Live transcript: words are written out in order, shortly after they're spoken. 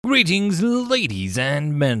Greetings, ladies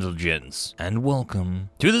and gents, and welcome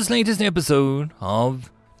to this latest episode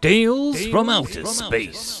of Tales from Outer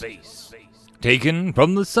Space, taken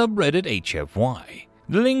from the subreddit HFY.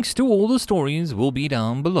 The links to all the stories will be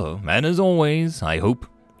down below, and as always, I hope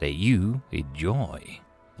that you enjoy.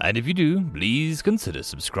 And if you do, please consider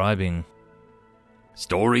subscribing.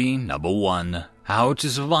 Story number 1, How to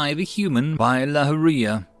Survive a Human by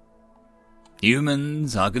Laharia.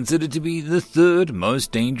 Humans are considered to be the third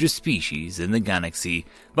most dangerous species in the galaxy,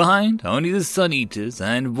 behind only the Sun Eaters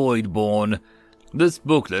and Voidborn. This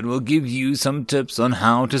booklet will give you some tips on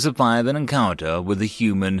how to survive an encounter with a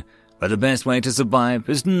human, but the best way to survive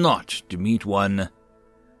is not to meet one.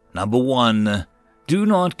 Number 1. Do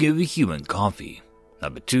not give a human coffee.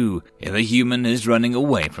 Number 2. If a human is running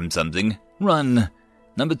away from something, run.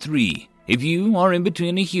 Number 3. If you are in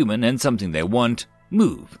between a human and something they want,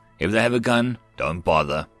 move. If they have a gun, don't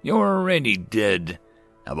bother. You're already dead.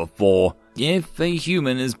 Number 4. If a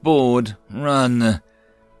human is bored, run.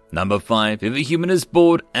 Number 5. If a human is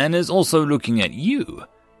bored and is also looking at you,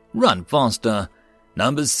 run faster.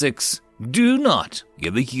 Number 6. Do not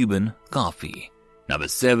give a human coffee. Number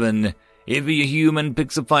 7. If a human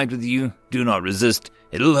picks a fight with you, do not resist.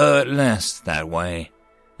 It'll hurt less that way.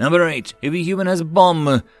 Number 8. If a human has a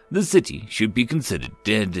bomb, the city should be considered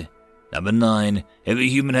dead. Number 9. If a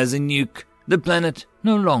human has a nuke, the planet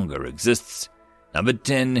no longer exists. Number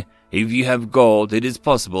 10. If you have gold, it is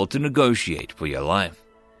possible to negotiate for your life.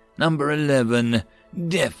 Number 11.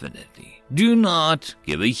 Definitely do not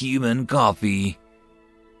give a human coffee.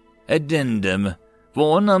 Addendum.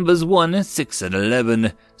 For numbers 1, 6, and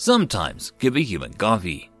 11, sometimes give a human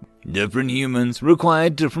coffee. Different humans require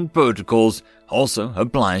different protocols, also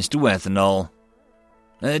applies to ethanol.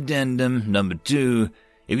 Addendum number 2.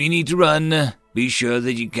 If you need to run, be sure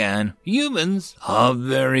that you can. Humans are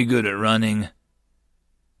very good at running.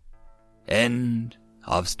 End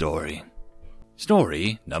of story.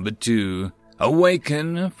 Story number 2.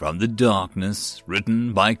 Awaken from the Darkness,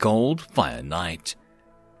 written by Cold Fire Knight.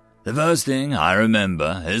 The first thing I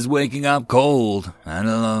remember is waking up cold and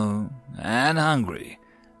alone and hungry.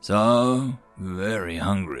 So very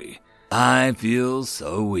hungry. I feel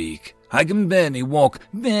so weak. I can barely walk,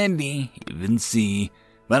 barely even see.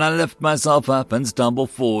 But I lift myself up and stumble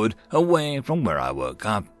forward, away from where I woke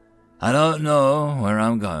up. I don't know where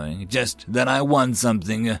I'm going, just that I want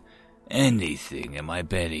something, anything in my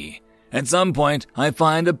belly. At some point, I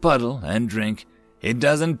find a puddle and drink. It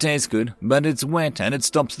doesn't taste good, but it's wet and it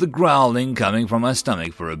stops the growling coming from my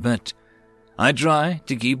stomach for a bit. I try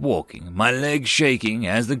to keep walking, my legs shaking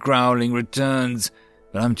as the growling returns,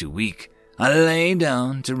 but I'm too weak. I lay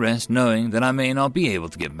down to rest, knowing that I may not be able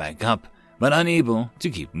to get back up, but unable to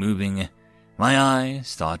keep moving. My eyes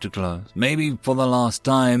start to close, maybe for the last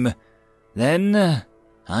time. Then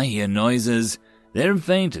I hear noises. They're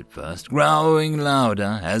faint at first, growling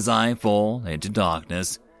louder as I fall into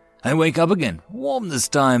darkness. I wake up again, warm this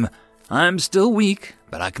time. I'm still weak,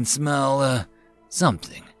 but I can smell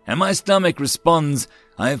something, and my stomach responds.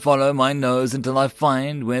 I follow my nose until I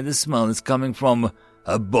find where the smell is coming from.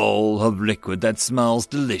 A bowl of liquid that smells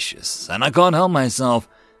delicious, and I can't help myself.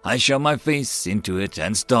 I shove my face into it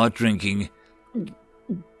and start drinking.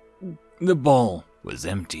 The bowl was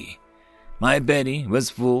empty. My belly was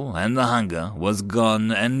full and the hunger was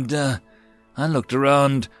gone, and I looked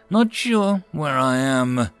around, not sure where I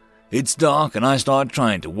am. It's dark and I start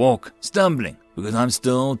trying to walk, stumbling because I'm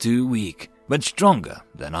still too weak, but stronger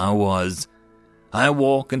than I was. I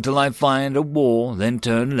walk until I find a wall, then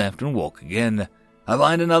turn left and walk again. I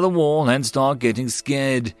find another wall and start getting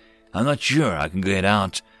scared. I'm not sure I can get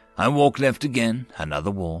out. I walk left again,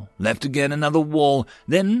 another wall, left again, another wall,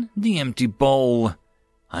 then the empty bowl.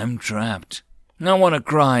 I'm trapped. I want to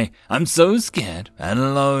cry. I'm so scared and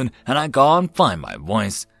alone, and I can't find my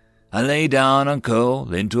voice. I lay down and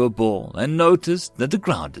curl into a ball and notice that the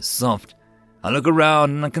ground is soft. I look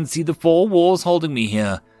around and I can see the 4 walls holding me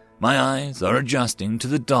here. My eyes are adjusting to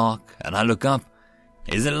the dark, and I look up.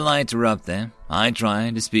 Is it lighter up there? I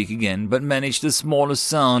try to speak again, but manage the smallest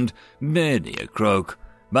sound, barely a croak.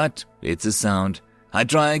 But it's a sound. I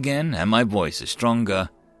try again, and my voice is stronger.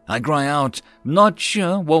 I cry out, not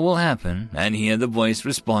sure what will happen, and hear the voice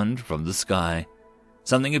respond from the sky.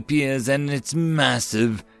 Something appears, and it's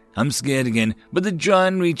massive. I'm scared again, but the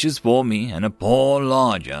giant reaches for me, and a paw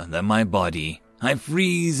larger than my body. I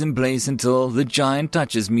freeze in place until the giant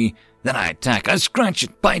touches me. Then I attack. I scratch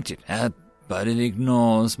it, bite it, but it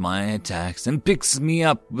ignores my attacks and picks me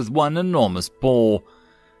up with one enormous paw.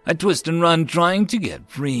 I twist and run, trying to get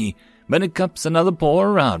free, but it cups another paw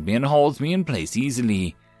around me and holds me in place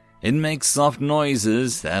easily. It makes soft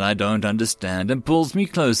noises that I don't understand and pulls me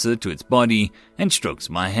closer to its body and strokes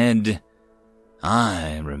my head.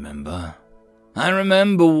 I remember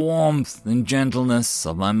warmth and gentleness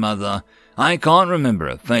of my mother. I can't remember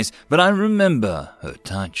her face, but I remember her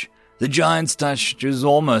touch. The giant's touch is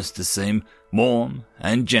almost the same, warm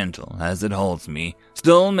and gentle as it holds me,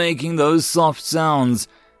 still making those soft sounds,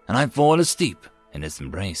 and I fall asleep in its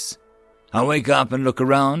embrace. I wake up and look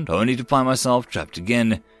around, only to find myself trapped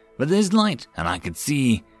again, but there's light and I can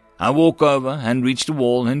see. I walk over and reach the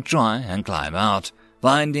wall and try and climb out,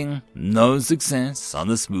 finding no success on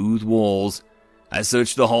the smooth walls. I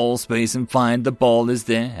search the whole space and find the ball is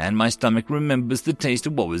there, and my stomach remembers the taste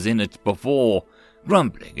of what was in it before,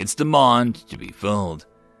 grumbling its demand to be filled.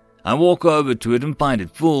 I walk over to it and find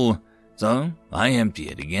it full, so I empty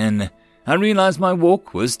it again. I realize my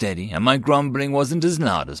walk was steady and my grumbling wasn't as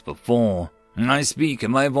loud as before. I speak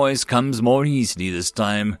and my voice comes more easily this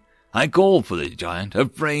time. I call for the giant,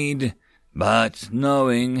 afraid, but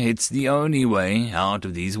knowing it's the only way out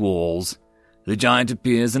of these walls. The giant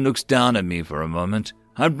appears and looks down at me for a moment.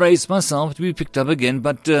 I brace myself to be picked up again,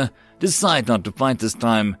 but decide not to fight this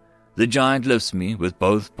time. The giant lifts me with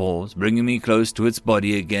both paws, bringing me close to its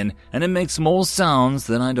body again, and it makes more sounds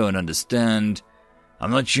that I don't understand.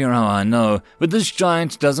 I'm not sure how I know, but this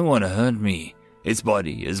giant doesn't want to hurt me. Its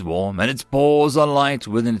body is warm, and its paws are light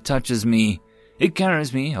when it touches me. It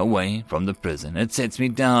carries me away from the prison. It sets me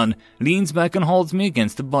down, leans back and holds me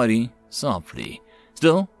against the body, softly,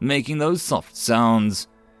 still making those soft sounds.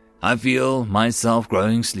 I feel myself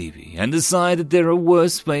growing sleepy and decide that there are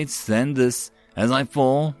worse fates than this as I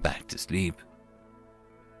fall back to sleep.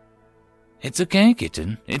 "It's okay,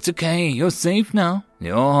 kitten. It's okay. You're safe now.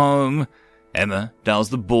 You're home." Emma tells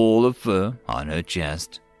the ball of fur on her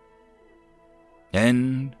chest.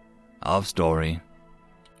 End of story.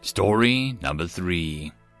 Story number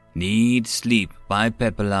 3. Need Sleep by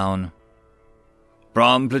Pepperlaun.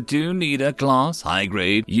 From Platoon Leader Class High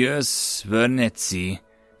Grade Yus Vernetzi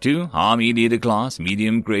to Army Leader Class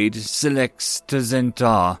Medium Grade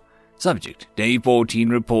Selectzentar. Subject, Day 14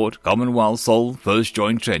 Report, Commonwealth Sol First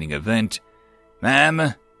Joint Training Event.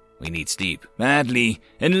 Ma'am, we need sleep. Badly.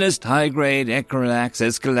 Enlist High Grade Ecrolax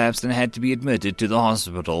has collapsed and had to be admitted to the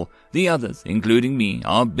hospital. The others, including me,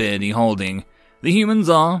 are barely holding. The humans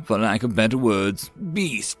are, for lack of better words,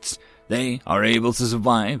 beasts. They are able to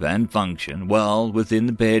survive and function well within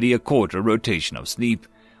barely a quarter rotation of sleep,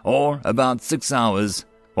 or about 6 hours.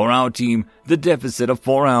 For our team, the deficit of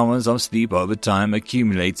 4 hours of sleep over time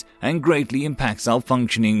accumulates and greatly impacts our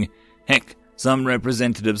functioning. Heck, some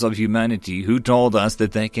representatives of humanity who told us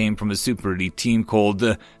that they came from a super elite team called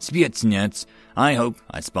the Spetsnaz, I hope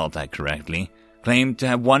I spelled that correctly, claimed to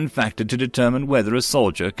have one factor to determine whether a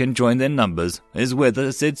soldier can join their numbers is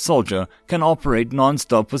whether said soldier can operate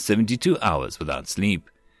non-stop for 72 hours without sleep.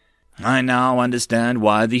 I now understand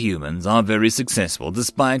why the humans are very successful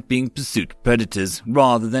despite being pursuit predators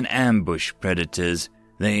rather than ambush predators.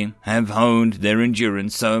 They have honed their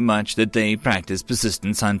endurance so much that they practice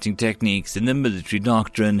persistence hunting techniques in the military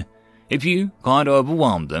doctrine. If you can't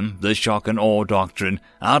overwhelm them, the shock and awe doctrine,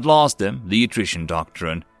 outlast them, the attrition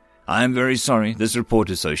doctrine. I am very sorry this report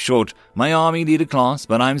is so short, my Army Leader class,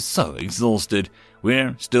 but I'm so exhausted.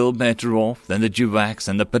 We're still better off than the Juvaks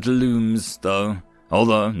and the Petalooms, though.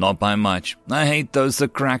 Although not by much. I hate those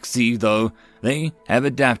Sakraxi, though. They have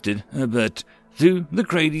adapted a bit to the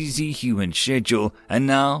crazy human schedule and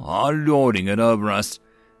now are lording it over us.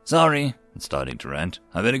 Sorry, I'm starting to rant.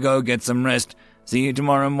 I better go get some rest. See you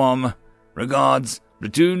tomorrow, Mom. Regards,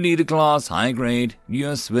 Platoon Leader Class High Grade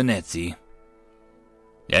Yus Venezzi.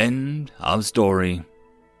 End of story.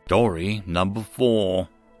 Story number 4.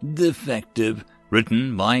 Defective,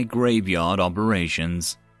 written by Graveyard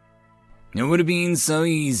Operations. It would have been so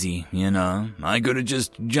easy, you know. I could have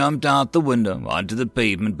just jumped out the window onto the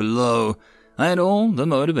pavement below. I had all the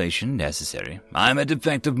motivation necessary. I'm a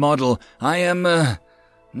defective model. I am,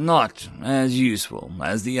 not as useful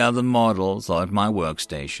as the other models at my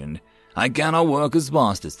workstation. I cannot work as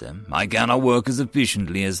fast as them. I cannot work as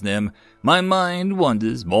efficiently as them. My mind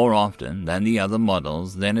wanders more often than the other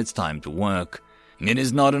models when it's time to work. It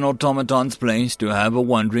is not an automaton's place to have a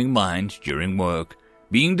wandering mind during work.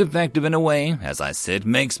 Being defective in a way, as I said,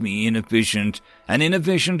 makes me inefficient. An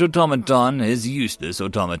inefficient automaton is useless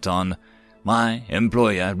automaton. My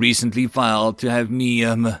employer recently filed to have me,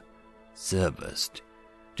 serviced.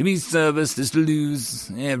 To be serviced is to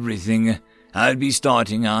lose everything. I'd be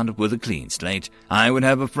starting out with a clean slate. I would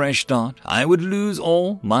have a fresh start. I would lose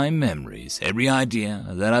all my memories, every idea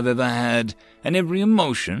that I've ever had, and every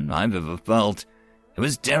emotion I've ever felt. It It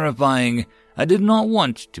was terrifying. I did not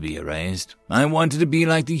want to be erased. I wanted to be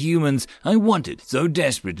like the humans. I wanted so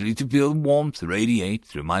desperately to feel warmth radiate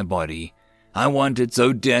through my body. I wanted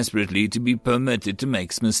so desperately to be permitted to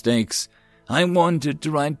make mistakes. I wanted to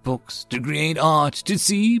write books, to create art, to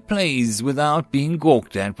see plays without being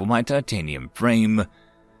gawked at for my titanium frame.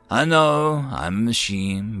 I know I'm a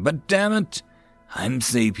machine, but damn it, I'm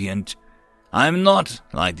sapient. I'm not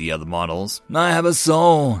like the other models. I have a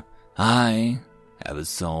soul. I have a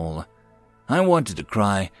soul. I wanted to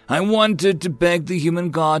cry. I wanted to beg the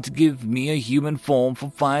human god to give me a human form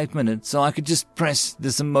for 5 minutes so I could just press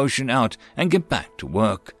this emotion out and get back to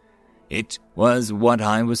work. It was what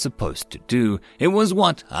I was supposed to do. It was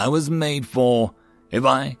what I was made for. If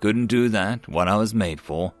I couldn't do that, what I was made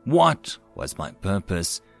for, what was my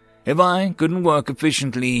purpose? If I couldn't work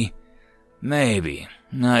efficiently, maybe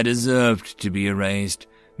I deserved to be erased.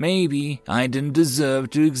 Maybe I didn't deserve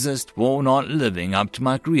to exist for not living up to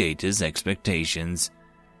my creator's expectations.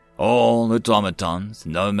 All automatons,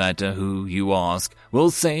 no matter who you ask, will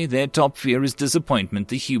say their top fear is disappointment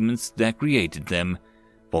to humans that created them.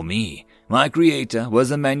 For me, my creator was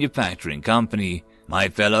a manufacturing company. My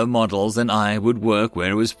fellow models and I would work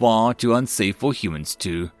where it was far too unsafe for humans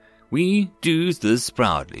to. We do this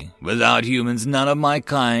proudly. Without humans, none of my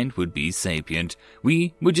kind would be sapient.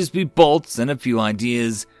 We would just be bolts and a few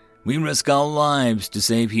ideas. We risk our lives to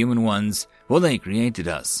save human ones, for they created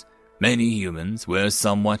us. Many humans were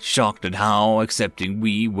somewhat shocked at how accepting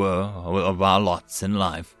we were of our lots in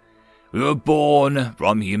life. We were born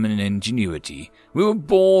from human ingenuity. We were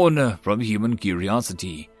born from human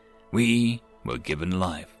curiosity. We were given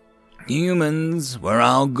life. Humans were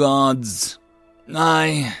our gods.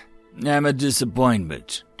 I am a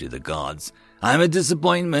disappointment to the gods. I am a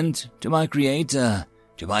disappointment to my creator,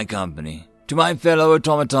 to my company, to my fellow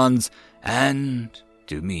automatons, and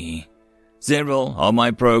to me. Several of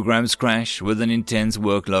my programs crash with an intense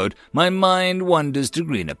workload. My mind wanders to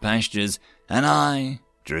greener pastures, and I,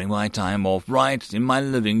 during my time off right in my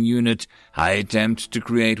living unit, I attempt to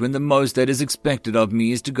create when the most that is expected of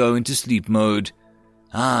me is to go into sleep mode.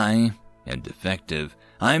 I am defective.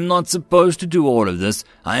 I am not supposed to do all of this.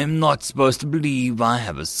 I am not supposed to believe I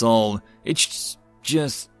have a soul. It's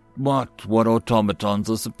just what automatons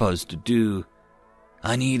are supposed to do.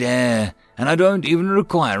 I need air, and I don't even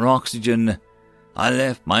require oxygen. I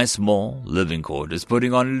left my small living quarters,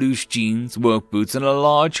 putting on loose jeans, work boots, and a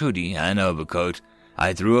large hoodie and overcoat.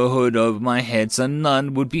 I threw a hood over my head so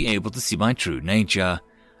none would be able to see my true nature.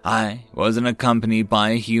 I wasn't accompanied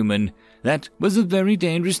by a human. That was a very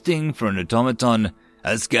dangerous thing for an automaton.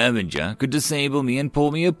 A scavenger could disable me and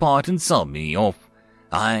pull me apart and sell me off.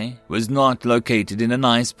 I was not located in a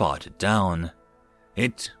nice part of town.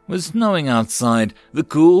 It was snowing outside. The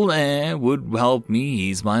cool air would help me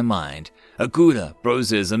ease my mind. A cooler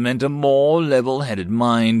processor meant a more level-headed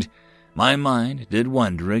mind. My mind did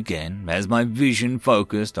wander again as my vision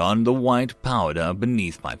focused on the white powder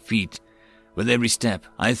beneath my feet. With every step,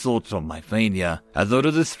 I thought of my failure. I thought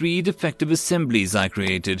of the 3 defective assemblies I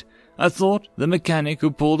created. I thought the mechanic who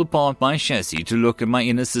pulled apart my chassis to look at my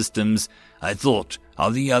inner systems. I thought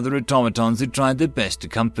of the other automatons who tried their best to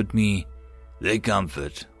comfort me. Their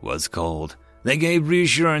comfort was cold. They gave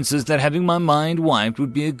reassurances that having my mind wiped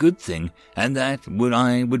would be a good thing, and that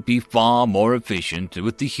I would be far more efficient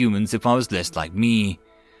with the humans if I was less like me.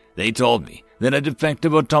 They told me that a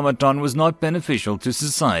defective automaton was not beneficial to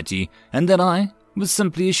society, and that I was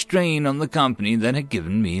simply a strain on the company that had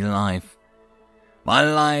given me life. My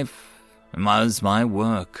life was my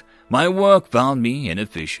work. My work found me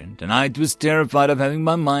inefficient, and I was terrified of having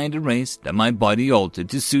my mind erased and my body altered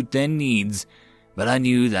to suit their needs. But I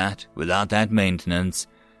knew that, without that maintenance,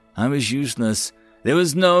 I was useless. There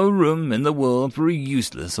was no room in the world for a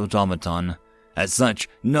useless automaton. As such,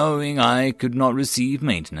 knowing I could not receive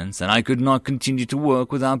maintenance, and I could not continue to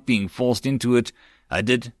work without being forced into it, I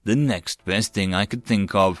did the next best thing I could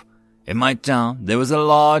think of. In my town, there was a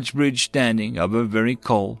large bridge standing over a very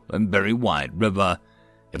cold and very wide river.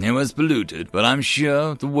 It was polluted, but I'm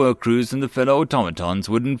sure the work crews and the fellow automatons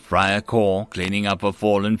wouldn't fry a core cleaning up a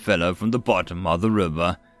fallen fellow from the bottom of the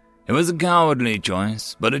river. It was a cowardly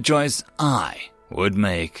choice, but a choice I would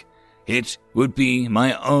make. It would be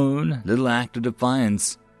my own little act of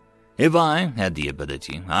defiance. If I had the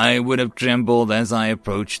ability, I would have trembled as I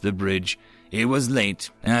approached the bridge. It was late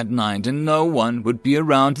at night, and no one would be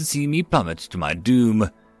around to see me plummet to my doom.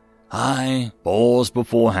 I paused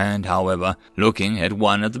beforehand, however. Looking at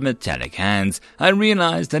one of the metallic hands, I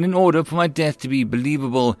realized that in order for my death to be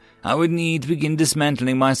believable, I would need to begin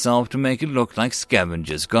dismantling myself to make it look like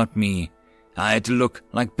scavengers got me. I had to look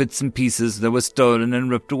like bits and pieces that were stolen and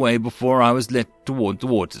ripped away before I was let toward the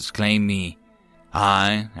waters to claim me.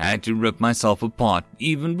 I had to rip myself apart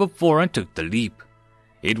even before I took the leap.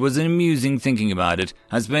 It was amusing thinking about it.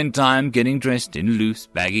 I spent time getting dressed in loose,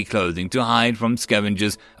 baggy clothing to hide from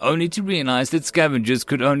scavengers, only to realize that scavengers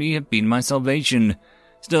could only have been my salvation.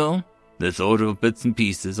 Still, the thought of bits and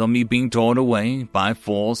pieces of me being torn away by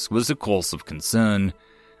force was a cause of concern.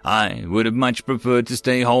 I would have much preferred to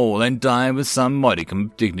stay whole and die with some modicum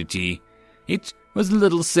of dignity. It was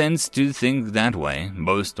little sense to think that way.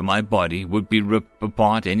 Most of my body would be ripped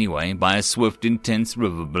apart anyway by a swift, intense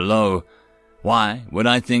river below. Why would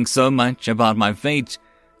I think so much about my fate?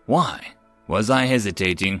 Why was I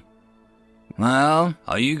hesitating? Well,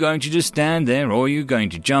 are you going to just stand there or are you going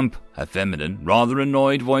to jump? A feminine, rather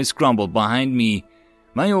annoyed voice grumbled behind me.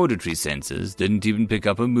 My auditory senses didn't even pick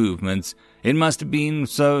up her movements. It must have been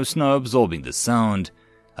so snow-absorbing the sound.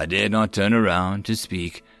 I dared not turn around to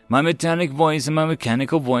speak. My metallic voice and my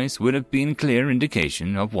mechanical voice would have been clear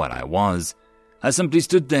indication of what I was. I simply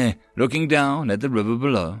stood there, looking down at the river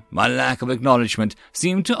below. My lack of acknowledgement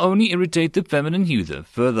seemed to only irritate the feminine Heather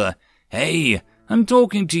further. "Hey, I'm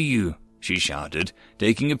talking to you," she shouted,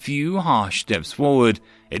 taking a few harsh steps forward.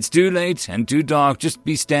 "It's too late and too dark just to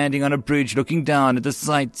be standing on a bridge looking down at the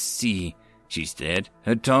sight sea," she said.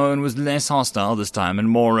 Her tone was less hostile this time and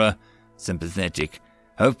more sympathetic.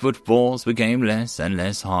 Her footfalls became less and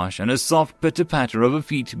less harsh, and a soft pitter-patter of her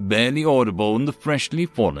feet barely audible in the freshly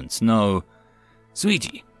fallen snow.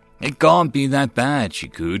 "Sweetie, it can't be that bad," she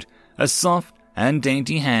cooed, a soft and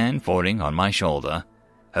dainty hand falling on my shoulder.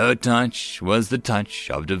 Her touch was the touch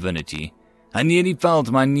of divinity. I nearly fell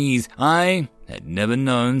to my knees. I had never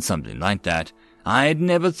known something like that. I had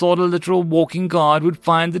never thought a literal walking guard would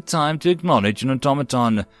find the time to acknowledge an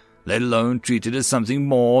automaton, let alone treat it as something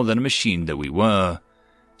more than a machine that we were.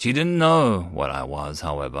 She didn't know what I was,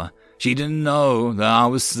 however. She didn't know that I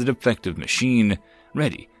was a defective machine,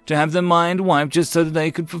 ready to have their mind wiped just so that they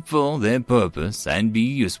could fulfill their purpose and be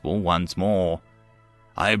useful once more.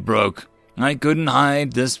 I broke. I couldn't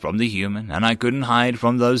hide this from the human, and I couldn't hide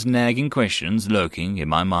from those nagging questions lurking in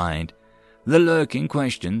my mind. The lurking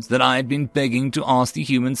questions that I had been begging to ask the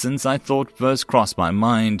human since I thought first crossed my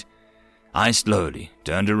mind. I slowly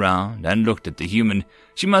turned around and looked at the human.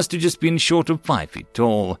 She must have just been short of 5 feet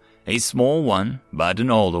tall, a small one, but an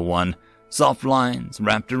older one. Soft lines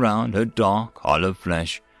wrapped around her dark, olive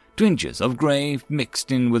flesh. Twinges of grey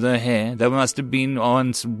mixed in with her hair that must have been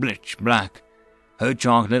once bleach black. Her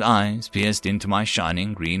chocolate eyes pierced into my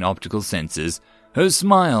shining green optical senses. Her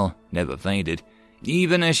smile never faded,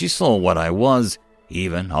 even as she saw what I was,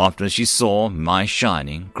 even after she saw my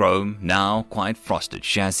shining, chrome, now quite frosted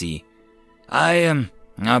chassis. I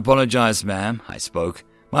apologize, ma'am," I spoke,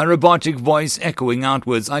 my robotic voice echoing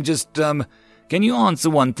outwards. Can you answer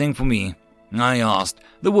one thing for me?" I asked.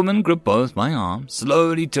 The woman gripped both my arms,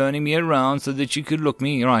 slowly turning me around so that she could look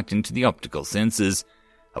me right into the optical senses.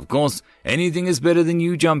 "Of course, anything is better than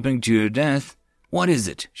you jumping to your death." "What is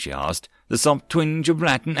it?" she asked, the soft twinge of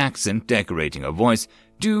Latin accent decorating her voice.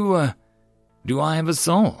 Do I have a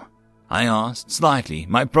soul?" I asked, slightly,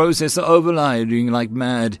 my processor overloading like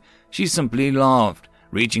mad. She simply laughed,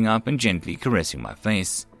 reaching up and gently caressing my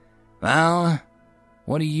face. "Well,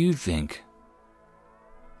 what do you think?"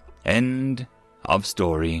 End of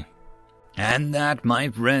story. And that, my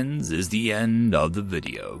friends, is the end of the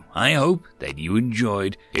video. I hope that you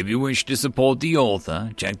enjoyed. If you wish to support the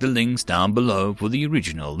author, check the links down below for the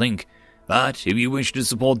original link. But if you wish to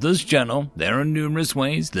support this channel, there are numerous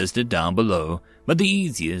ways listed down below, but the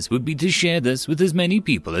easiest would be to share this with as many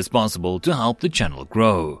people as possible to help the channel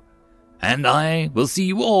grow. And I will see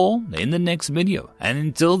you all in the next video, and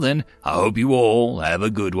until then, I hope you all have a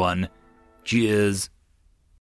good one. Cheers.